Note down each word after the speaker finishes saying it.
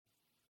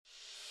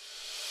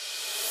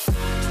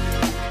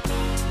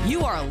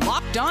You are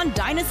Locked On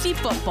Dynasty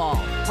Football,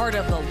 part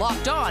of the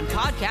Locked On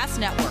Podcast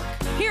Network.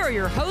 Here are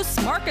your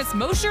hosts, Marcus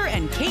Mosher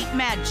and Kate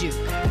Magdziuk.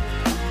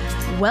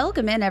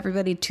 Welcome in,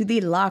 everybody, to the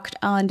Locked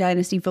On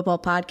Dynasty Football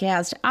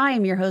Podcast. I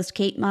am your host,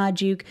 Kate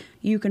Magdziuk.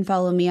 You can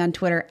follow me on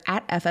Twitter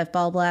at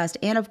FFBallblast.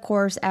 And of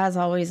course, as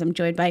always, I'm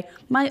joined by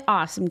my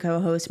awesome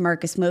co-host,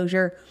 Marcus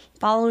Mosher.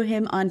 Follow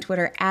him on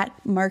Twitter at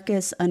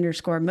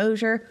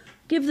Marcus_Mosher.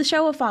 Give the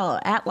show a follow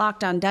at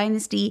Locked On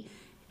Dynasty.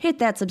 Hit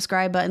that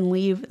subscribe button,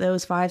 leave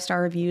those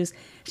 5-star reviews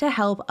to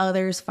help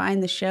others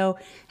find the show.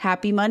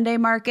 Happy Monday,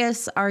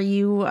 Marcus.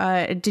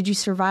 Did you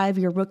survive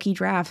your rookie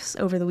drafts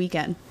over the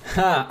weekend?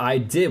 I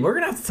did. We're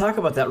going to have to talk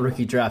about that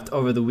rookie draft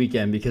over the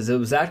weekend because it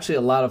was actually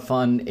a lot of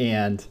fun,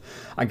 and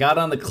I got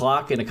on the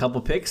clock in a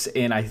couple picks,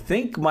 and I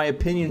think my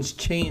opinions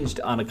changed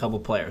on a couple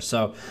players.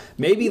 So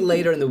maybe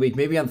later in the week,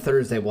 maybe on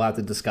Thursday, we'll have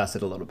to discuss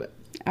it a little bit.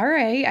 All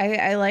right.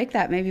 I like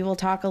that. Maybe we'll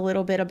talk a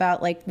little bit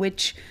about like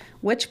which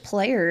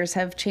players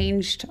have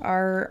changed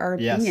our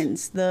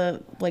opinions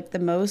the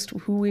most,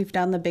 who we've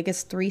done the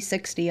biggest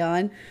 360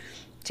 on.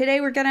 Today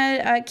we're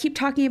gonna keep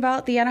talking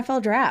about the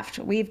NFL draft.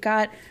 We've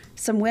got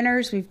some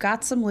winners, we've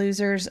got some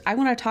losers. I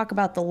want to talk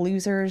about the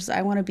losers.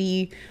 I want to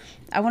be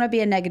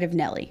a negative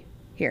Nelly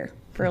here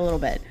for a little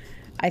bit.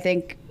 I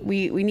think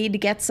we need to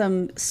get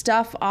some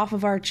stuff off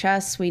of our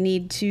chests. We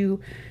need to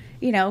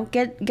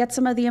get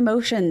some of the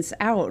emotions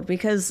out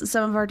because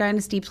some of our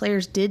dynasty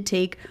players did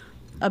take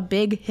a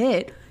big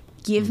hit.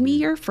 Give me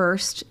your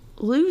first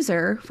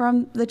loser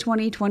from the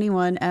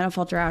 2021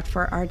 NFL draft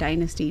for our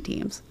dynasty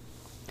teams.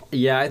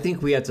 Yeah, I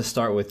think we have to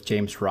start with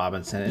James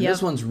Robinson. And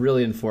This one's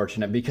really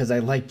unfortunate because I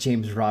like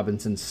James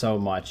Robinson so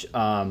much.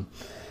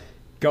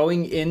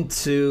 Going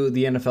into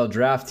the NFL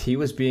draft, he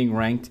was being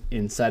ranked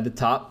inside the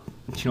top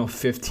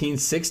 15,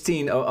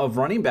 16 of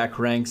running back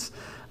ranks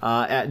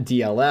at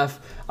DLF.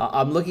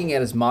 I'm looking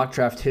at his mock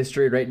draft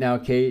history right now,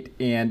 Kate,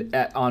 and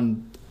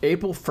on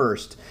April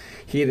 1st,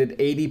 he had an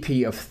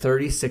ADP of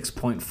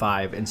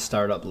 36.5 in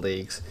startup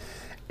leagues.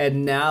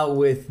 And now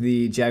with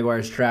the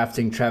Jaguars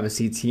drafting Travis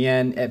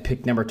Etienne at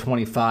pick number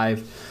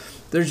 25,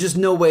 there's just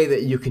no way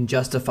that you can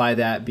justify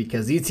that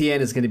because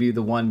Etienne is going to be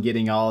the one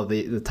getting all of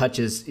the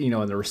touches, in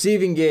the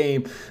receiving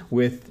game.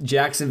 With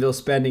Jacksonville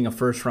spending a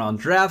first-round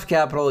draft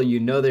capital,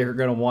 they're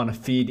going to want to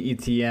feed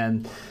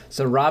Etienne.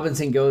 So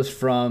Robinson goes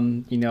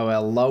from,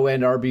 a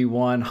low-end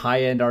RB1,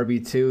 high-end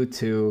RB2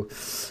 to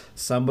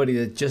somebody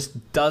that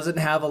just doesn't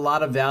have a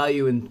lot of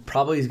value and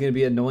probably is going to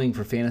be annoying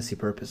for fantasy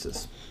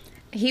purposes.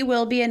 He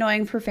will be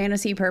annoying for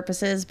fantasy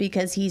purposes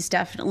because he's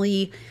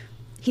definitely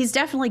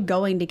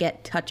going to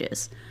get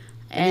touches.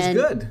 And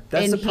he's good.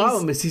 That's the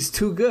problem, is he's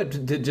too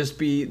good to just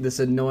be this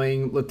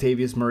annoying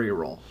Latavius Murray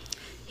role.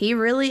 He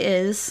really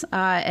is,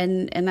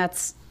 and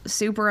that's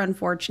super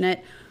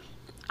unfortunate.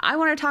 I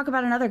want to talk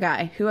about another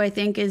guy who I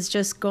think is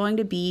just going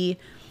to be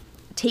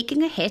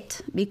taking a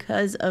hit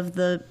because of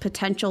the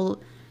potential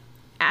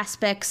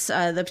aspects,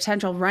 the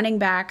potential running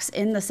backs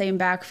in the same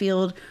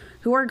backfield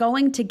who are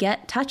going to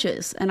get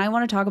touches. And I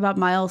want to talk about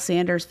Miles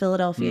Sanders,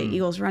 Philadelphia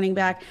Eagles running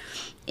back.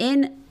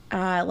 In,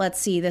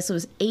 this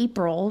was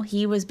April.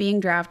 He was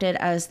being drafted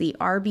as the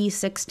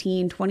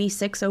RB16,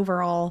 26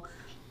 overall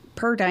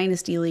per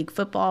Dynasty League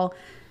football.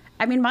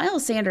 I mean,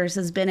 Miles Sanders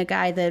has been a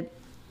guy that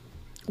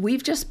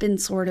we've just been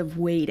sort of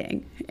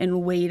waiting.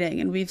 And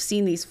we've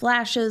seen these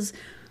flashes.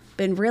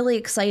 Been really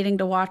exciting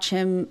to watch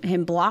him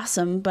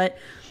blossom, but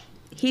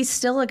he's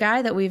still a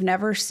guy that we've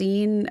never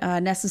seen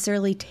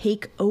necessarily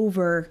take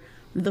over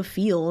the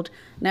field,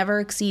 never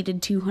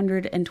exceeded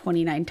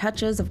 229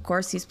 touches. Of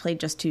course, he's played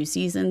just 2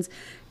 seasons,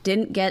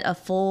 didn't get a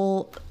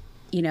full,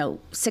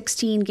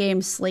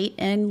 16-game slate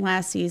in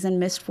last season,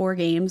 missed 4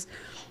 games.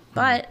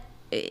 But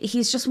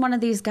he's just one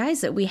of these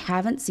guys that we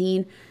haven't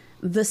seen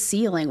the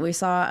ceiling. We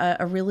saw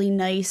a really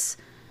nice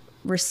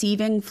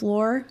receiving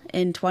floor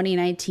in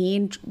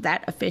 2019.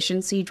 That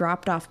efficiency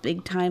dropped off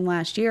big time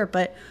last year,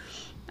 but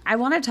I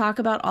want to talk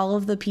about all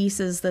of the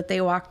pieces that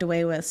they walked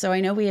away with. So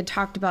I know we had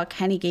talked about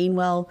Kenny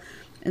Gainwell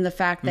and the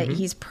fact that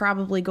he's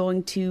probably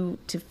going to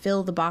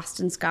fill the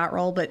Boston Scott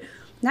role, but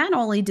not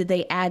only did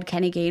they add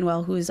Kenny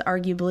Gainwell, who is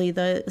arguably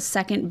the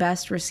second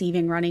best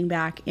receiving running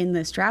back in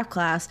this draft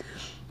class,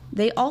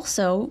 they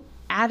also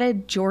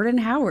added Jordan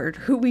Howard,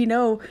 who we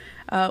know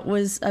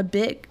was a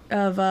bit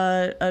of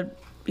a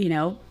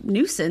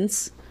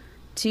nuisance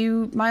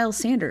to Miles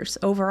Sanders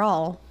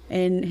overall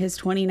in his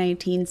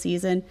 2019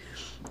 season.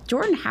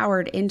 Jordan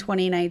Howard in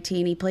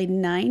 2019, he played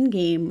 9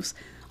 games,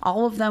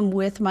 all of them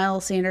with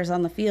Miles Sanders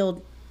on the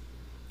field.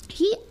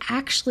 He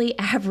actually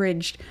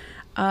averaged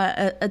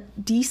a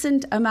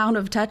decent amount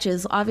of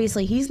touches.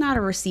 Obviously, he's not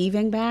a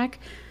receiving back,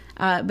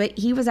 but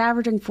he was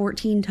averaging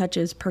 14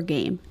 touches per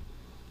game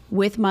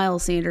with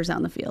Miles Sanders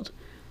on the field.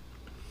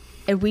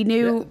 And we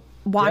knew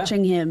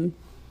watching him,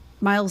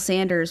 Miles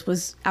Sanders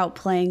was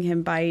outplaying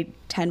him by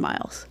 10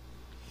 miles.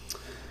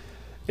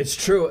 It's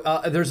true.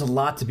 There's a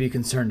lot to be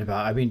concerned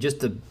about. I mean, just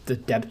the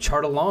depth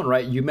chart alone,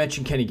 right? You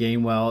mentioned Kenny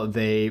Gainwell.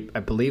 I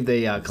believe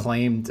they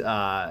claimed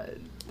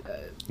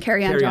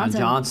Kerryon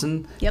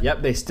Johnson.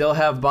 Yep. They still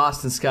have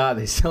Boston Scott.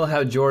 They still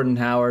have Jordan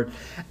Howard.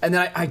 And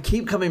then I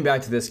keep coming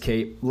back to this,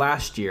 Kate,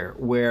 last year,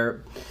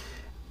 where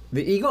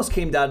the Eagles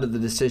came down to the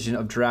decision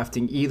of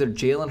drafting either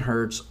Jalen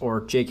Hurts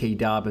or J.K.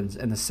 Dobbins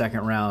in the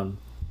second round,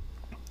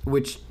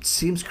 which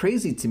seems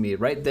crazy to me,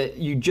 right? That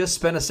you just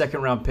spent a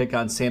second-round pick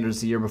on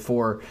Sanders the year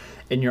before,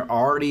 and you're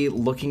already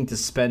looking to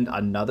spend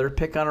another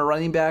pick on a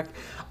running back.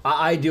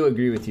 I do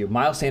agree with you.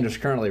 Miles Sanders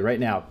currently, right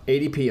now,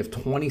 ADP of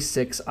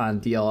 26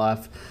 on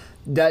DLF.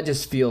 That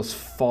just feels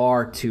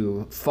far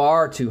too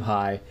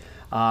high.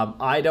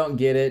 I don't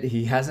get it.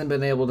 He hasn't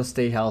been able to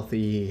stay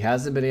healthy. He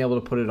hasn't been able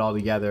to put it all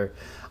together.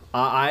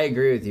 I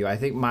agree with you. I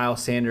think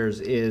Miles Sanders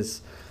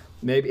is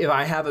maybe, if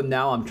I have him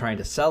now, I'm trying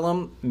to sell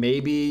him.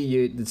 Maybe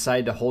you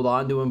decide to hold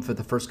on to him for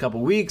the first couple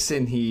weeks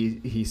and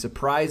he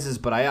surprises.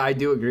 But I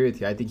do agree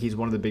with you. I think he's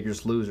one of the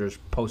biggest losers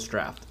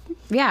post-draft.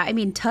 Yeah, I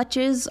mean,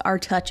 touches are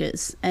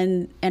touches.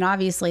 And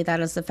obviously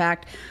that is the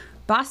fact.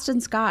 Boston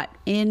Scott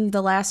in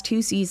the last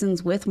 2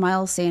 seasons with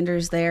Miles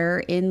Sanders there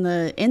in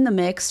the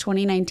mix,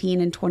 2019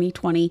 and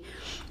 2020.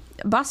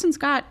 Boston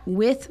Scott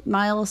with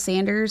Miles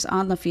Sanders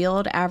on the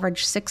field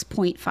averaged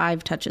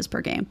 6.5 touches per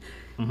game.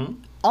 Mm-hmm.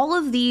 All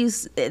of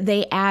these,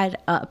 they add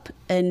up.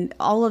 And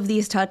all of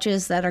these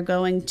touches that are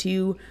going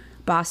to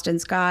Boston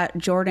Scott,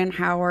 Jordan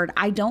Howard,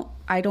 I don't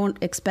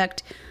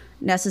expect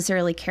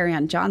necessarily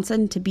Kerryon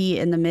Johnson to be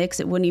in the mix.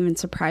 It wouldn't even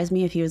surprise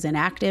me if he was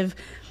inactive.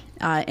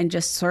 And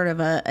just sort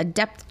of a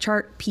depth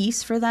chart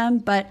piece for them.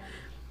 But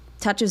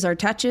touches are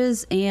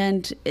touches,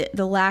 and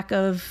the lack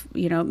of,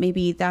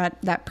 maybe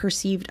that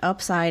perceived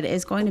upside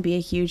is going to be a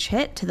huge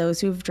hit to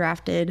those who've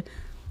drafted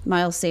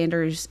Miles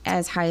Sanders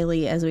as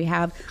highly as we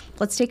have.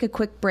 Let's take a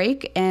quick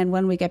break, and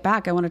when we get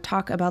back, I want to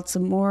talk about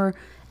some more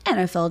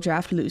NFL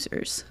draft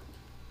losers.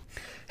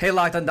 Hey,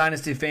 Locked On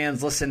Dynasty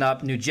fans, listen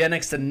up.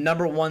 Nugenix, the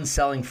 #1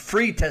 selling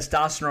free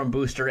testosterone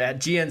booster at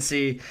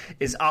GNC,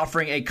 is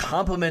offering a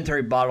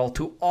complimentary bottle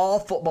to all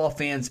football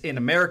fans in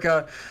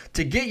America.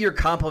 To get your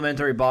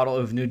complimentary bottle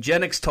of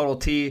Nugenix Total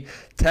T,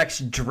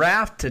 text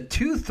DRAFT to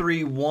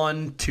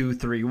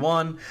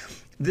 231231.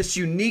 This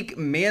unique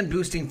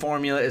man-boosting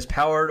formula is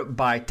powered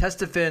by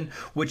Testofen,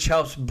 which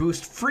helps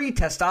boost free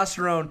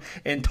testosterone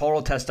and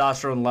total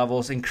testosterone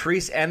levels,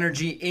 increase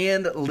energy,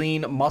 and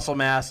lean muscle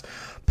mass.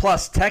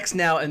 Plus, text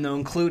now and they'll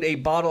include a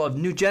bottle of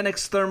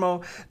Nugenix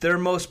Thermo, their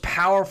most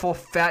powerful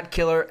fat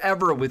killer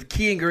ever, with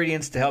key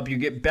ingredients to help you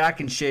get back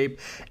in shape.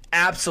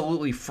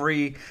 Absolutely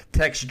free.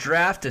 Text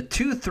DRAFT to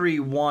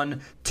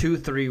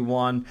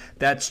 231231.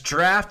 That's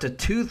DRAFT to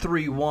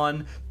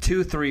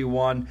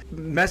 231231.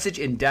 Message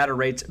and data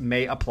rates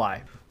may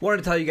apply. Wanted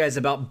to tell you guys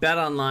about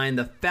BetOnline,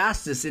 the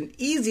fastest and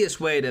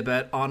easiest way to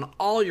bet on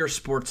all your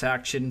sports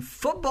action.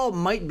 Football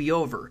might be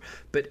over,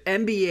 but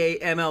NBA,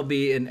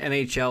 MLB, and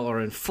NHL are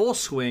in full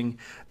swing.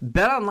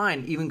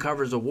 BetOnline even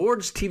covers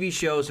awards, TV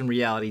shows, and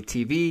reality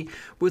TV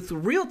with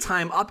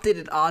real-time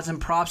updated odds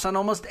and props on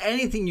almost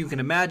anything you can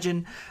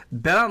imagine.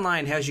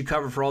 BetOnline has you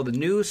covered for all the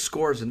news,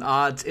 scores, and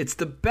odds. It's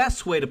the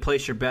best way to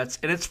place your bets,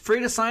 and it's free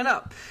to sign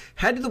up.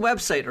 Head to the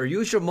website or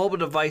use your mobile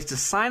device to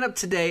sign up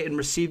today and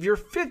receive your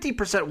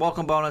 50%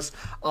 welcome bonus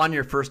on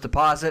your first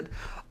deposit.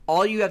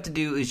 All you have to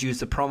do is use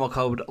the promo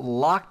code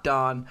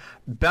LOCKEDON.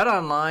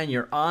 BetOnline,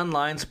 your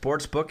online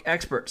sportsbook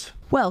experts.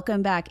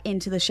 Welcome back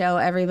into the show,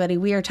 everybody.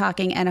 We are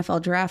talking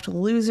NFL draft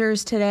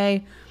losers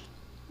today.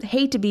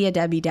 Hate to be a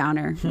Debbie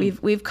Downer.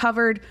 We've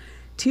covered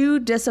 2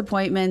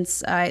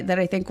 disappointments that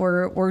I think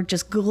were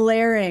just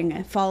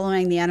glaring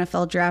following the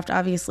NFL draft.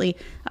 Obviously,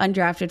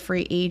 undrafted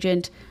free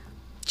agent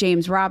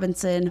James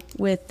Robinson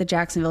with the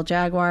Jacksonville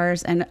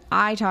Jaguars. And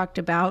I talked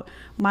about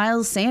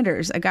Miles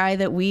Sanders, a guy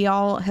that we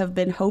all have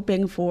been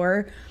hoping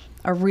for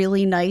a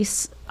really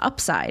nice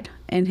upside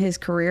in his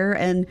career.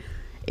 And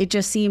it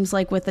just seems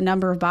like with the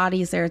number of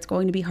bodies there, it's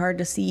going to be hard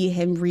to see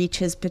him reach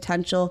his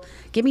potential.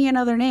 Give me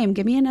another name.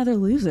 Give me another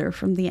loser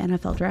from the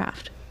NFL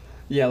draft.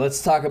 Yeah,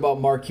 let's talk about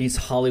Marquise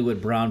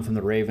Hollywood Brown from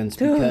the Ravens,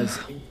 because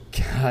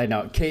I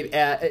know, Kate,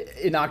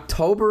 in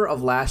October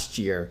of last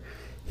year,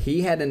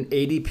 he had an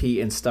ADP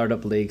in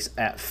startup leagues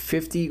at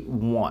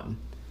 51,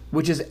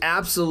 which is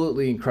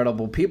absolutely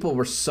incredible. People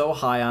were so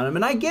high on him,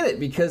 and I get it,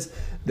 because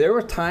there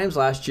were times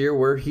last year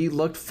where he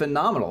looked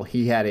phenomenal.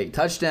 He had 8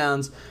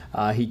 touchdowns.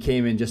 He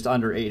came in just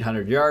under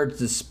 800 yards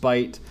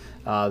despite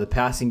the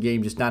passing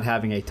game just not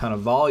having a ton of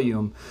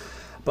volume.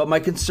 But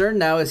my concern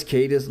now is,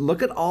 Kate, is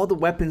look at all the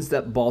weapons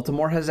that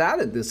Baltimore has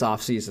added this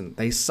offseason.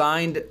 They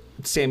signed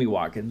Sammy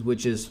Watkins,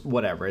 which is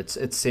whatever. It's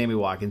Sammy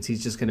Watkins.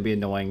 He's just going to be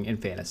annoying in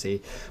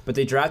fantasy. But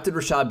they drafted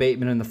Rashad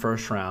Bateman in the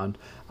first round.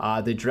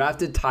 They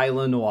drafted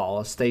Tylan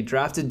Wallace. They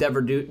drafted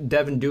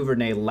Devin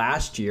Duvernay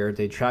last year.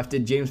 They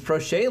drafted James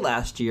Prochet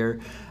last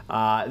year.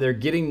 They're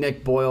getting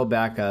Nick Boyle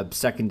back, a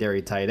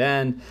secondary tight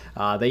end.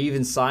 They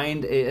even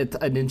signed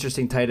an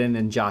interesting tight end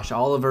in Josh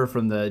Oliver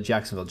from the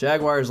Jacksonville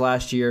Jaguars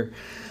last year.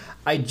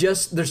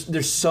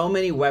 There's so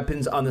many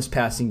weapons on this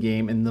passing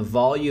game, and the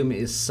volume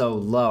is so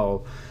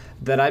low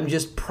that I'm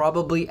just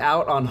probably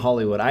out on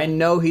Hollywood. I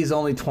know he's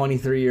only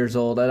 23 years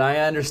old, and I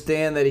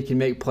understand that he can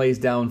make plays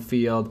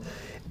downfield,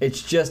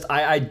 It's just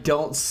I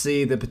don't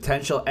see the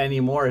potential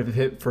anymore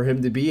for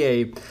him to be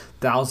a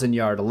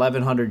 1,000-yard,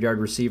 1,100-yard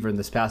receiver in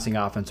this passing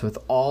offense with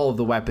all of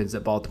the weapons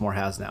that Baltimore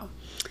has now.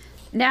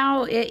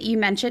 Now, you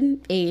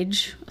mentioned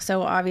age,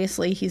 so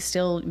obviously he's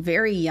still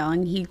very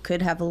young. He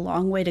could have a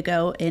long way to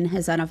go in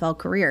his NFL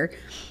career.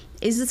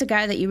 Is this a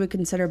guy that you would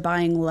consider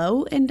buying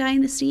low in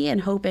Dynasty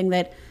and hoping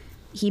that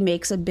he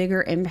makes a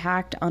bigger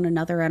impact on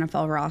another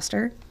NFL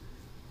roster?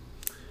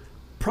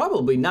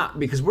 Probably not,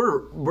 because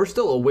we're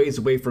still a ways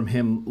away from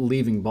him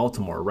leaving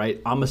Baltimore,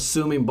 right? I'm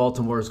assuming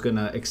Baltimore is going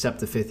to accept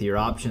the 5th-year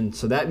option,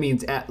 so that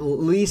means at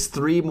least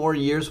 3 more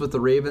years with the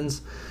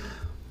Ravens.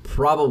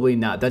 Probably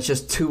not. That's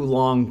just too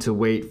long to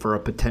wait for a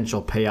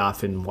potential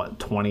payoff in,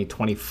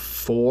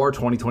 2024,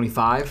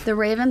 2025? The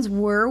Ravens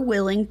were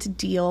willing to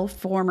deal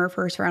former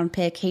first-round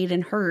pick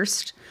Hayden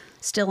Hurst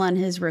still on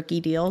his rookie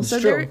deal. It's so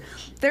true.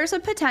 There's a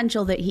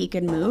potential that he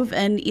can move.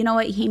 And you know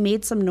what? He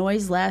made some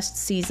noise last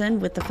season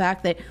with the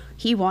fact that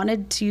he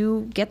wanted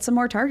to get some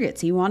more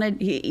targets. He wanted,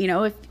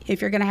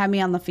 if you're going to have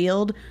me on the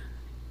field,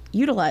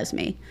 utilize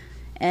me.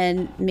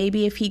 And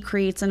maybe if he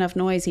creates enough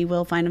noise, he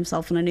will find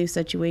himself in a new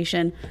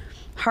situation.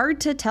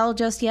 Hard to tell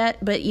just yet,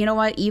 but you know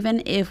what?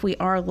 Even if we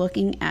are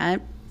looking at,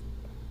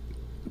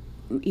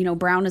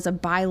 Brown as a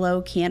buy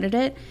low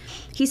candidate,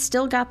 he's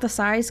still got the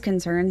size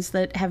concerns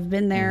that have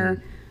been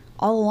there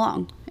all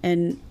along.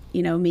 And,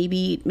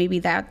 maybe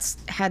that's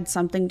had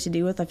something to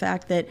do with the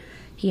fact that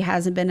he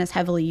hasn't been as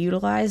heavily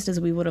utilized as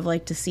we would have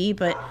liked to see.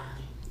 But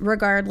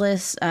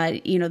regardless,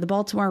 the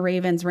Baltimore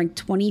Ravens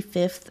ranked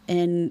 25th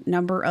in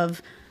number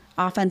of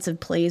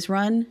offensive plays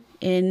run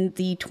in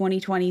the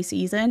 2020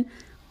 season.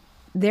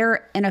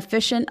 They're an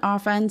efficient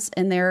offense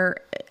and they're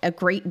a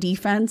great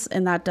defense,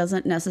 and that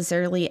doesn't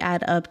necessarily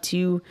add up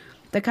to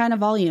the kind of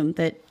volume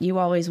that you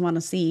always want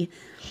to see.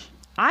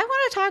 I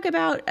want to talk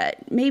about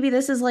maybe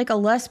this is like a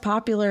less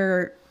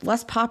popular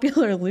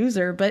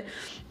loser, but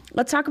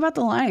let's talk about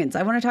the Lions.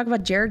 I want to talk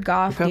about Jared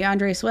Goff, okay.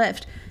 DeAndre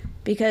Swift,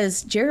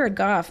 because Jared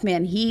Goff,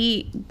 man,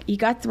 he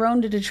got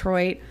thrown to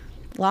Detroit,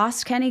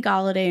 lost Kenny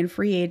Golladay in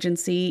free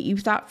agency. You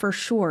thought for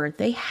sure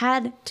they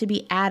had to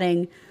be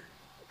adding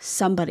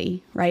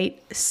somebody,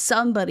 right?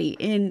 Somebody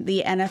in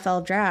the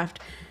NFL draft.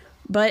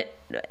 But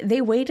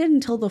they waited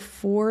until the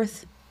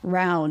 4th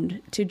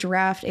round to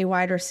draft a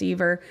wide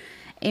receiver,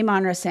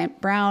 Amon-Ra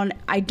St. Brown.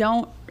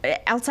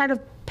 Outside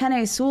of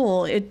Penei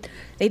Sewell,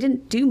 they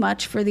didn't do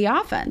much for the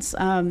offense.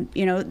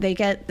 They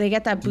get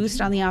that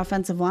boost on the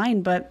offensive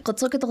line, but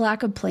let's look at the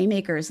lack of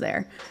playmakers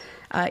there.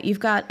 You've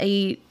got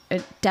a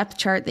depth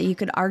chart that you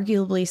could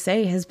arguably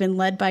say has been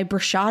led by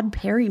Brashad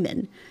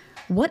Perryman.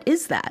 What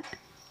is that?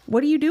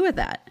 What do you do with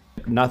that?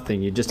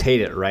 Nothing. You just hate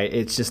it, right?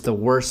 It's just the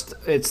worst.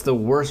 It's the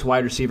worst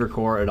wide receiver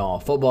core in all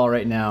football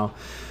right now.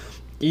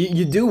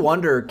 You do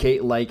wonder,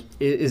 Kate,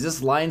 is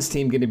this Lions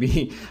team going to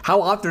be,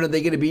 how often are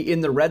they going to be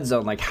in the red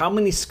zone? Like, how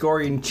many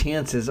scoring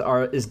chances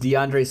is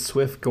DeAndre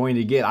Swift going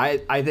to get?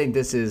 I think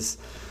this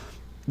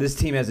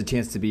team has a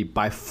chance to be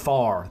by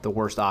far the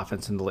worst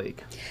offense in the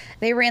league.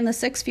 They ran the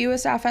 6th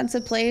fewest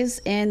offensive plays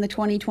in the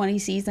 2020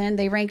 season.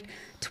 They ranked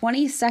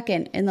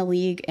 22nd in the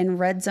league in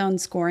red zone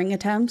scoring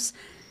attempts.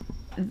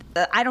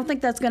 I don't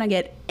think that's going to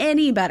get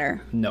any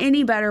better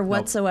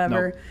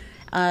whatsoever. Nope.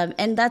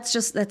 And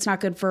that's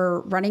not good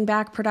for running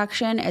back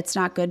production. It's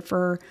not good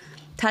for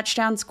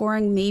touchdown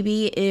scoring.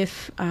 Maybe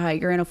if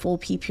you're in a full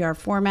PPR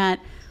format,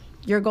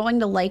 you're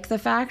going to like the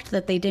fact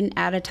that they didn't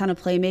add a ton of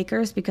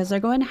playmakers because they're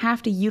going to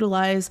have to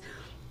utilize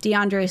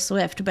DeAndre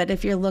Swift. But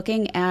if you're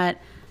looking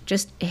at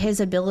just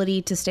his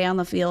ability to stay on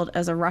the field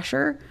as a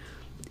rusher,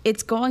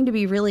 it's going to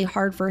be really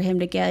hard for him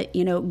to get,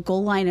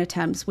 goal line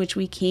attempts, which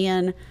we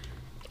can,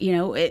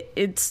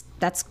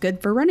 that's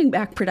good for running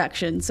back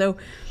production. So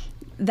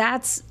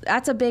that's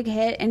a big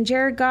hit. And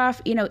Jared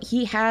Goff,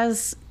 he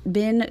has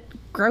been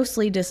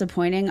grossly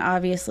disappointing,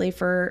 obviously,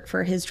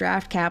 for his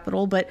draft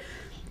capital, but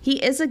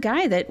he is a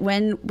guy that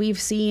when we've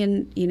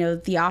seen,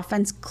 the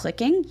offense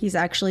clicking, he's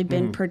actually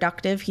been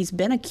productive. He's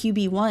been a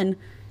QB1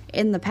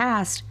 in the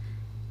past.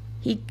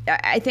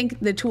 I think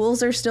the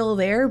tools are still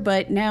there,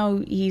 but now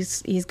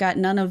he's got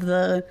none of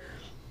the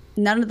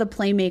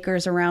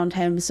playmakers around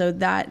him. So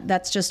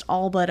that's just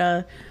all but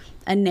a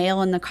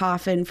nail in the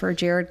coffin for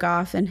Jared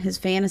Goff and his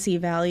fantasy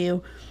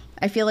value.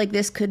 I feel like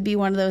this could be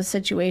one of those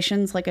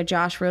situations, like a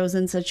Josh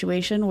Rosen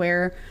situation,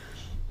 where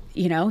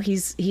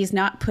he's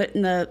not put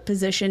in the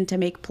position to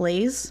make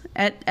plays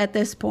at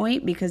this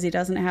point because he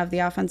doesn't have the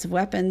offensive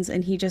weapons,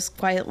 and he just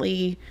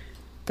quietly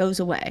goes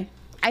away.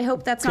 I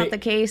hope that's not the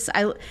case.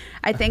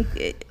 I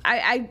think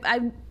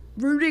I'm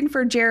rooting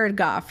for Jared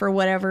Goff for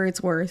whatever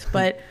it's worth,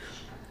 but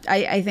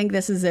I think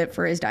this is it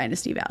for his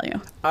dynasty value.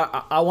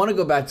 I want to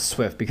go back to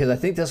Swift because I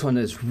think this one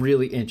is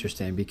really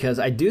interesting because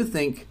I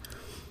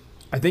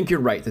think you're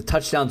right. The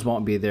touchdowns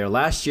won't be there.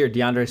 Last year,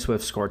 DeAndre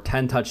Swift scored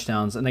 10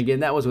 touchdowns, and again,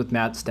 that was with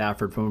Matt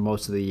Stafford for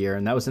most of the year,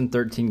 and that was in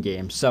 13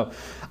 games. So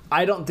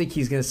I don't think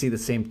he's going to see the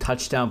same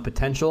touchdown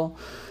potential.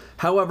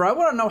 However, I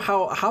want to know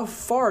how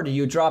far do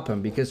you drop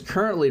him? Because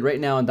currently,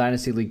 right now in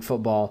Dynasty League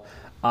football,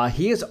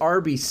 He is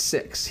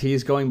RB6.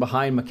 He's going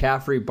behind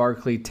McCaffrey,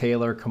 Barkley,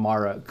 Taylor,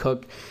 Kamara,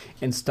 Cook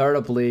in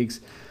startup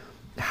leagues.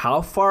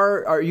 How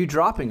far are you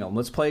dropping him?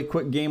 Let's play a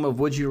quick game of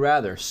Would You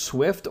Rather,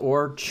 Swift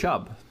or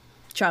Chubb?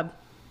 Chubb.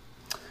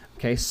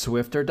 Okay,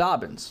 Swift or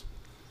Dobbins?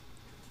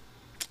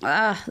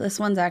 This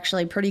one's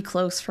actually pretty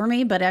close for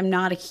me, but I'm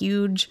not a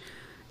huge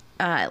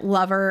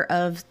lover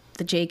of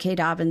the J.K.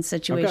 Dobbins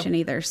situation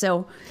either.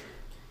 So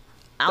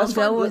I'll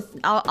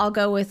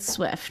go with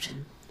Swift.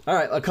 All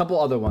right, a couple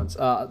other ones.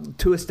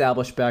 Two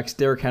established backs,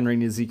 Derrick Henry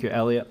and Ezekiel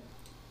Elliott.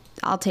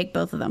 I'll take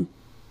both of them.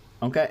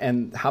 Okay,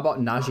 and how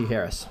about Najee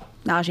Harris?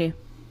 Najee.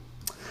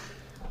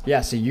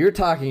 Yeah, so you're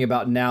talking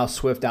about now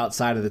Swift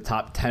outside of the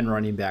top 10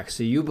 running backs.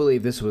 So you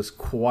believe this was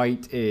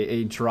quite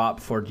a drop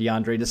for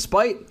DeAndre,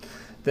 despite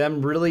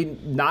them really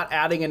not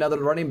adding another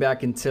running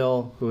back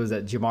until, who was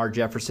that, Jamar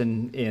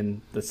Jefferson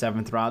in the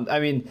 7th round. I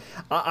mean,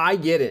 I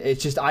get it.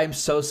 It's just I'm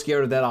so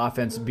scared of that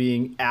offense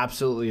being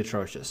absolutely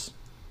atrocious.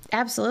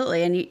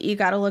 Absolutely. And you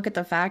got to look at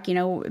the fact,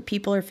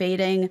 people are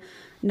fading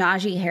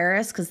Najee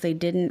Harris because they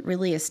didn't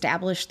really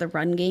establish the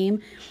run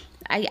game.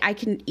 I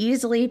can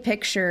easily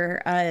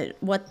picture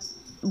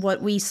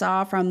what we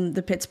saw from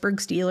the Pittsburgh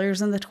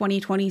Steelers in the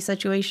 2020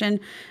 situation.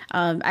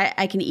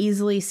 I can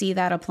easily see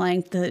that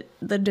applying to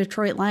the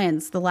Detroit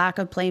Lions, the lack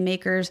of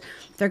playmakers.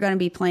 They're going to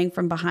be playing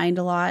from behind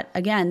a lot.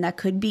 Again, that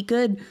could be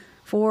good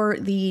for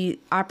the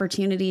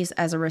opportunities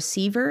as a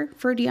receiver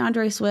for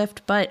DeAndre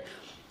Swift, but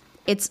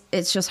it's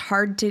just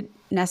hard to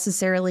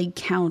necessarily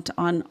count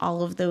on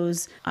all of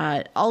those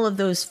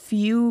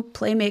few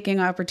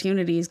playmaking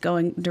opportunities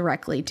going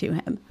directly to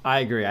him.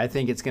 I agree. I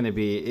think it's going to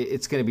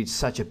be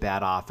such a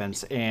bad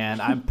offense,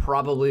 and I'm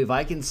probably, if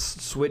I can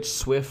switch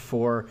Swift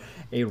for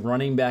a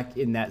running back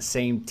in that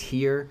same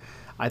tier,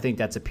 I think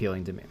that's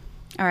appealing to me.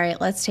 All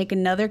right, let's take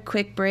another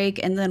quick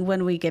break, and then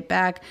when we get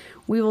back,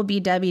 we will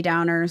be Debbie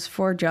Downers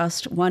for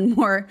just one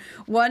more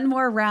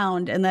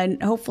round, and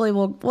then hopefully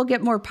we'll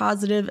get more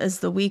positive as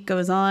the week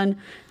goes on.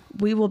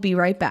 We will be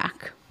right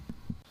back.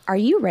 Are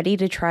you ready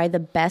to try the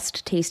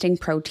best tasting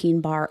protein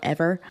bar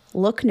ever?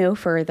 Look no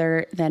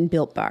further than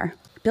Built Bar.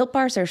 Built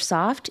Bars are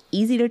soft,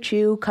 easy to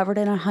chew, covered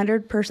in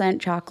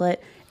 100%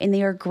 chocolate, and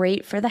they are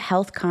great for the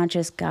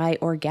health-conscious guy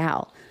or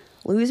gal.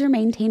 Lose or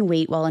maintain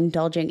weight while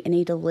indulging in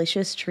a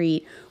delicious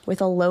treat with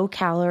a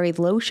low-calorie,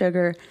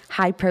 low-sugar,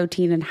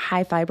 high-protein, and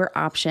high-fiber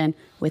option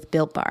with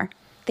Built Bar.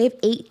 They have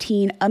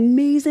 18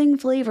 amazing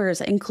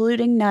flavors,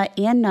 including nut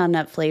and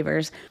non-nut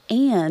flavors,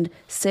 and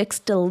 6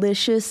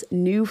 delicious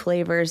new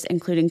flavors,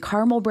 including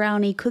caramel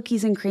brownie,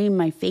 cookies and cream,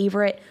 my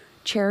favorite,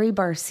 cherry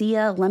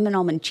barcia, lemon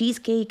almond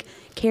cheesecake,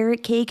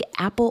 carrot cake,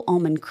 apple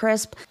almond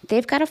crisp.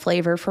 They've got a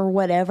flavor for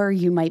whatever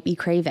you might be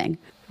craving.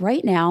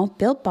 Right now,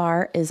 Built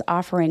Bar is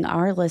offering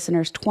our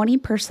listeners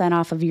 20%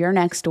 off of your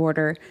next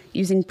order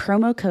using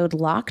promo code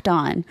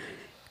LOCKEDON.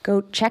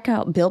 Go check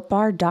out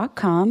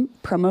BuiltBar.com,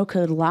 promo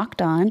code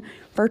LOCKEDON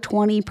for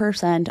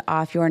 20%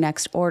 off your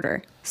next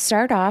order.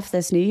 Start off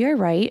this new year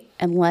right,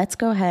 and let's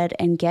go ahead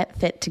and get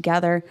fit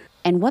together.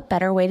 And what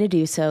better way to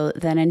do so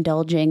than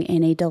indulging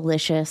in a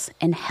delicious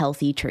and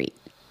healthy treat?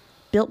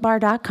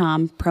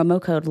 BuiltBar.com,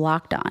 promo code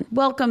LOCKEDON.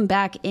 Welcome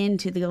back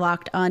into the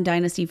Locked On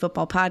Dynasty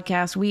Football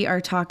Podcast. We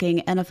are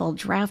talking NFL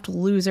draft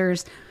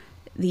losers,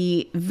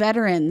 the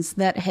veterans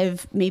that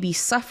have maybe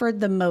suffered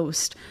the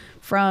most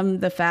from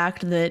the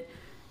fact that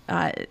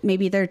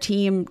maybe their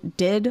team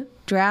did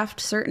draft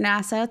certain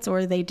assets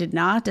or they did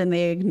not, and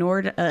they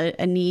ignored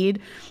a need,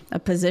 a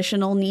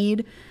positional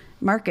need.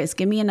 Marcus,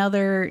 give me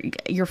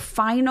your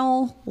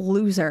final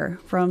loser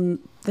from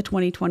the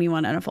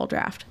 2021 NFL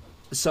draft.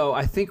 So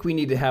I think we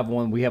need to have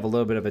one we have a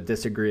little bit of a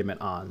disagreement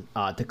on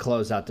to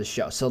close out the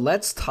show. So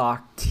let's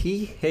talk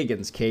T.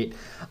 Higgins, Kate.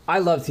 I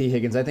love T.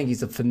 Higgins. I think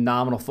he's a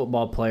phenomenal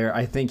football player.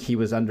 I think he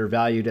was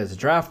undervalued as a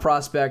draft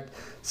prospect.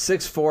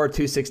 6'4",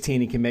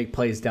 216, he can make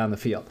plays down the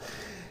field.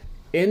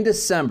 In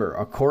December,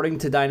 according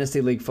to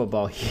Dynasty League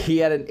Football, he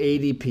had an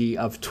ADP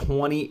of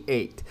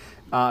 28.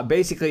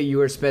 Basically, you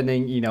were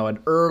spending an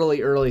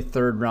early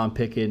third-round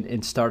pick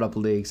in startup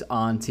leagues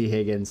on T.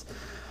 Higgins.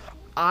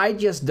 I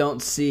just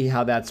don't see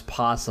how that's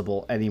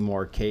possible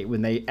anymore, Kate.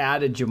 When they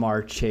added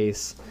Jamar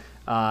Chase,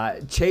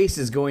 Chase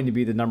is going to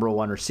be the number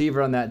one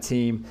receiver on that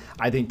team.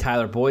 I think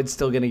Tyler Boyd's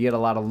still going to get a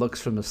lot of looks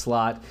from the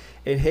slot.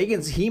 And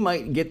Higgins, he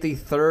might get the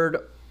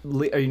third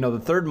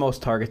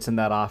most targets in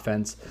that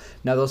offense.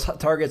 Now, those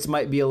targets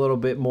might be a little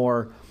bit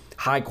more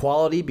high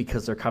quality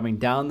because they're coming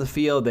down the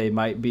field. They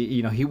might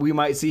be, we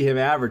might see him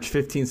average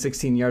 15,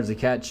 16 yards a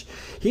catch.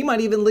 He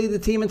might even lead the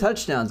team in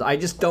touchdowns. I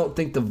just don't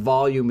think the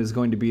volume is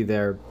going to be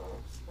there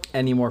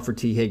anymore for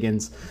T.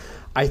 Higgins.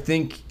 I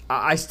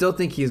still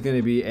think he's going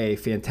to be a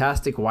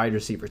fantastic wide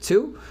receiver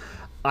too.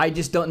 I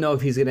just don't know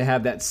if he's going to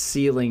have that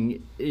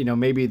ceiling,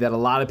 maybe that a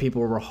lot of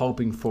people were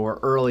hoping for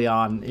early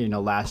on,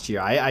 last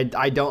year.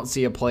 I don't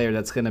see a player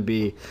that's going to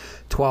be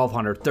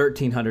 1,200,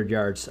 1,300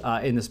 yards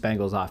in this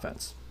Bengals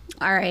offense.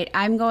 All right,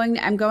 I'm going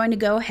to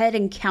go ahead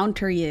and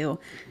counter you.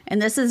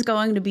 And this is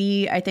going to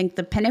be, I think,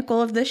 the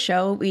pinnacle of this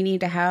show. We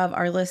need to have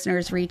our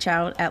listeners reach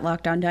out at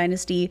Locked On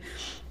Dynasty.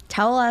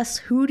 Tell us,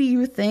 who do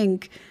you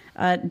think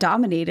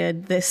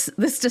dominated this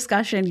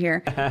discussion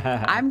here.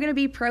 I'm going to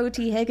be pro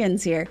T.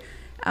 Higgins here.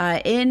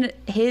 In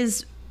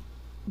his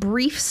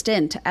brief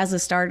stint as a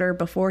starter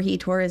before he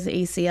tore his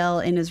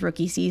ACL in his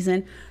rookie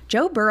season,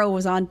 Joe Burrow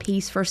was on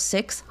pace for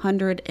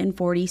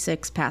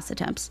 646 pass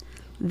attempts.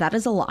 That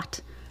is a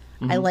lot.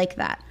 I like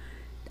that.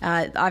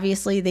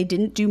 Obviously, they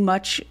didn't do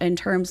much in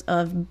terms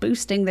of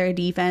boosting their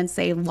defense.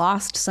 They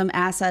lost some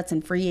assets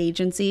in free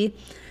agency.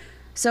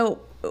 So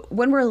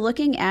when we're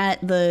looking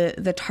at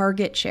the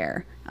target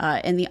share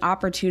and the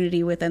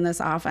opportunity within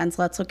this offense,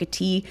 let's look at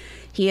T.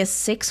 He is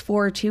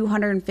 6'4",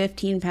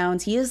 215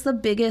 pounds. He is the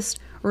biggest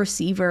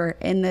receiver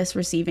in this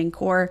receiving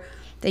core.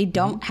 They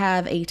don't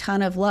have a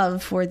ton of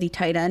love for the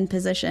tight end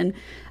position.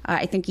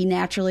 I think he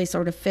naturally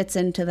sort of fits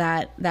into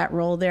that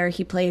role there.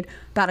 He played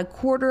about a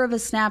quarter of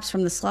his snaps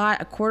from the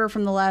slot, a quarter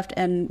from the left,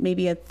 and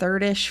maybe a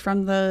third-ish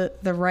from the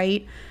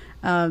right,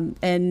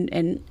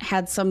 and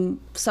had some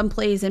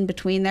plays in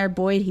between there.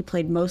 Boyd, he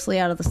played mostly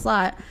out of the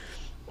slot.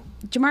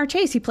 Ja'Marr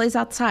Chase, he plays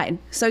outside.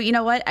 So you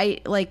know what?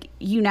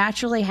 You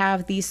naturally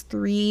have these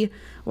three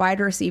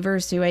wide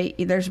receivers who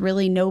there's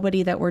really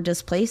nobody that we're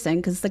displacing,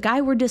 because the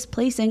guy we're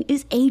displacing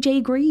is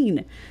AJ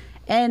Green.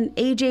 And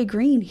AJ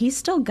Green, he's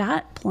still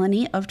got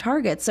plenty of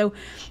targets. So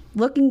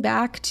looking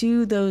back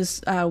to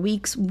those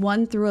weeks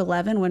 1 through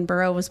 11 when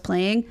Burrow was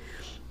playing,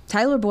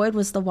 Tyler Boyd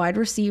was the wide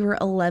receiver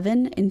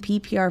 11 in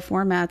PPR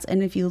formats.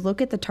 And if you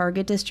look at the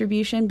target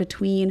distribution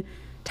between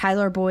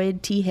Tyler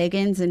Boyd, T.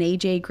 Higgins, and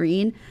AJ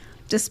Green,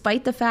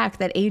 despite the fact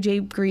that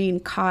AJ Green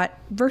caught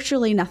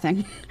virtually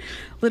nothing,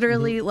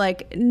 literally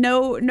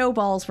no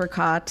balls were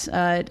caught.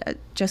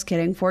 Just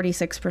kidding.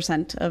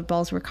 46% of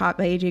balls were caught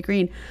by AJ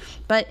Green.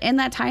 But in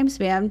that time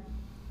span,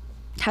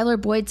 Tyler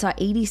Boyd saw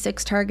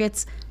 86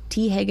 targets.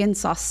 T.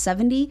 Higgins saw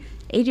 70.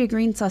 AJ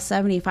Green saw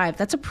 75.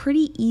 That's a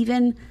pretty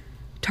even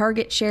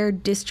target share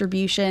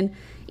distribution.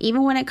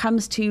 Even when it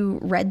comes to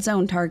red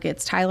zone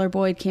targets, Tyler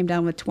Boyd came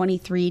down with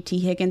 23. T.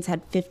 Higgins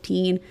had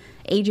 15.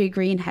 AJ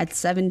Green had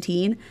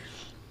 17.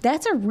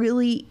 That's a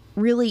really,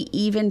 really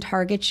even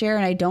target share,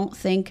 and I don't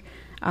think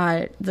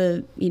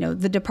the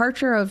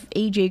departure of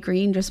AJ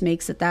Green just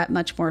makes it that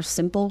much more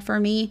simple for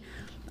me.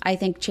 I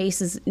think Chase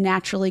is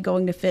naturally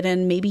going to fit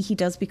in. Maybe he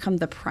does become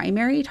the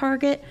primary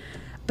target,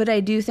 but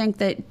I do think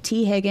that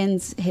T.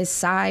 Higgins, his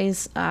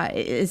size,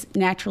 is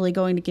naturally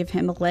going to give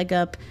him a leg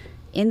up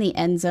in the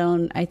end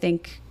zone. I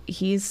think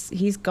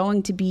he's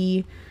going to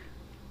be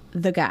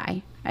the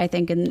guy. I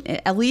think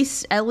at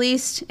least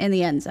in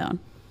the end zone.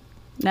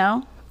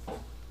 No?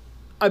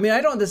 I mean,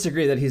 I don't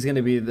disagree that he's going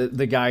to be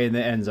the guy in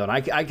the end zone.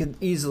 I could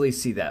easily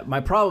see that.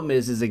 My problem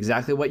is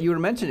exactly what you were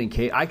mentioning,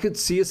 Kate. I could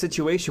see a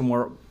situation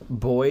where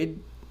Boyd,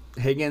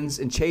 Higgins,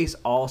 and Chase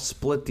all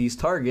split these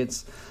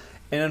targets.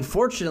 And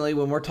unfortunately,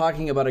 when we're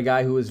talking about a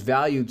guy who is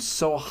valued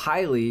so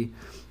highly,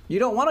 you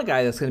don't want a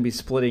guy that's going to be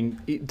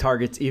splitting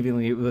targets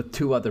evenly with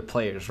two other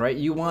players, right?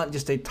 You want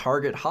just a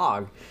target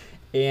hog.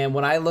 And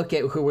when I look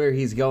at where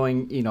he's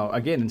going,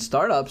 again, in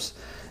startups,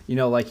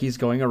 like he's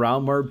going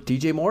around where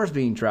DJ Moore is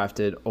being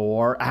drafted,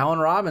 or Allen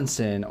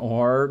Robinson,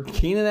 or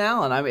Keenan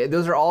Allen. I mean,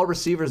 those are all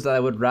receivers that I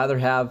would rather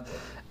have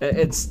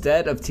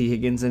instead of T.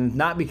 Higgins, and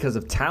not because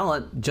of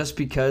talent, just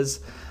because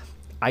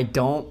I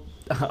don't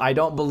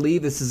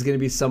believe this is going to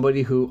be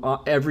somebody who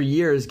every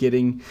year is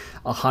getting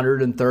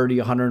 130,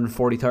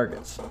 140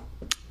 targets.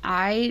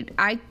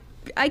 I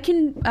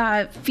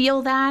can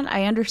feel that.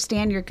 I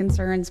understand your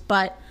concerns,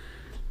 but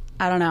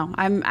I don't know.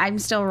 I'm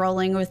still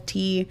rolling with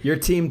T. Your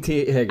team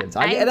T. Higgins.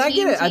 I get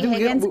it. I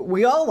think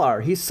we all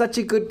are. He's such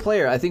a good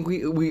player. I think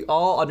we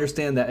all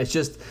understand that. It's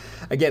just,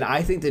 again,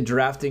 I think the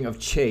drafting of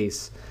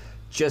Chase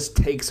just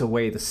takes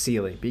away the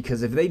ceiling.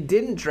 Because if they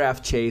didn't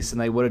draft Chase and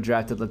they would have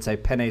drafted, let's say,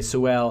 Penei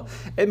Sewell,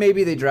 and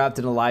maybe they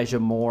drafted Elijah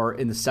Moore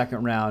in the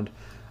second round,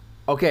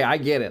 okay, I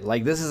get it.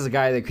 Like, this is a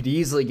guy that could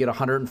easily get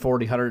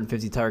 140,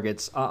 150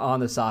 targets on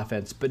this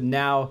offense. But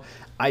now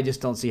I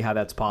just don't see how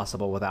that's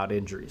possible without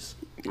injuries.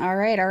 All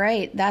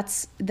right.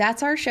 That's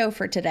our show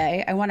for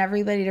today. I want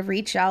everybody to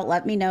reach out.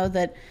 Let me know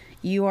that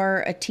you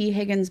are a T.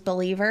 Higgins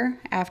believer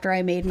after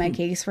I made my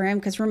case for him.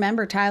 Because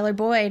remember, Tyler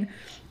Boyd,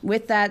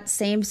 with that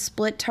same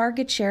split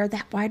target share,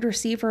 that wide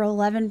receiver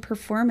 11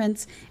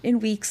 performance in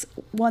weeks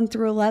 1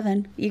 through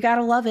 11, you got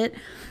to love it.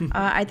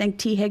 I think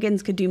T.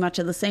 Higgins could do much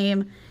of the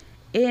same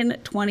in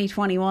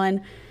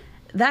 2021.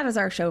 That is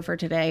our show for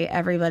today,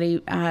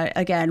 everybody.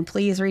 Again,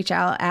 please reach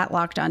out at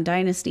Locked On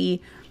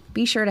Dynasty.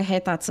 Be sure to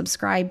hit that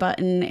subscribe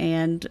button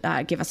and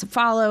give us a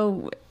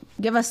follow.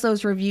 Give us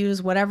those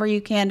reviews, whatever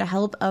you can to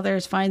help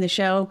others find the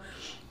show.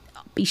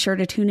 Be sure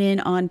to tune in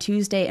on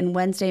Tuesday and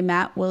Wednesday.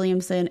 Matt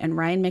Williamson and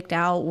Ryan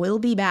McDowell will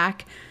be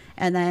back.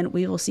 And then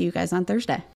we will see you guys on Thursday.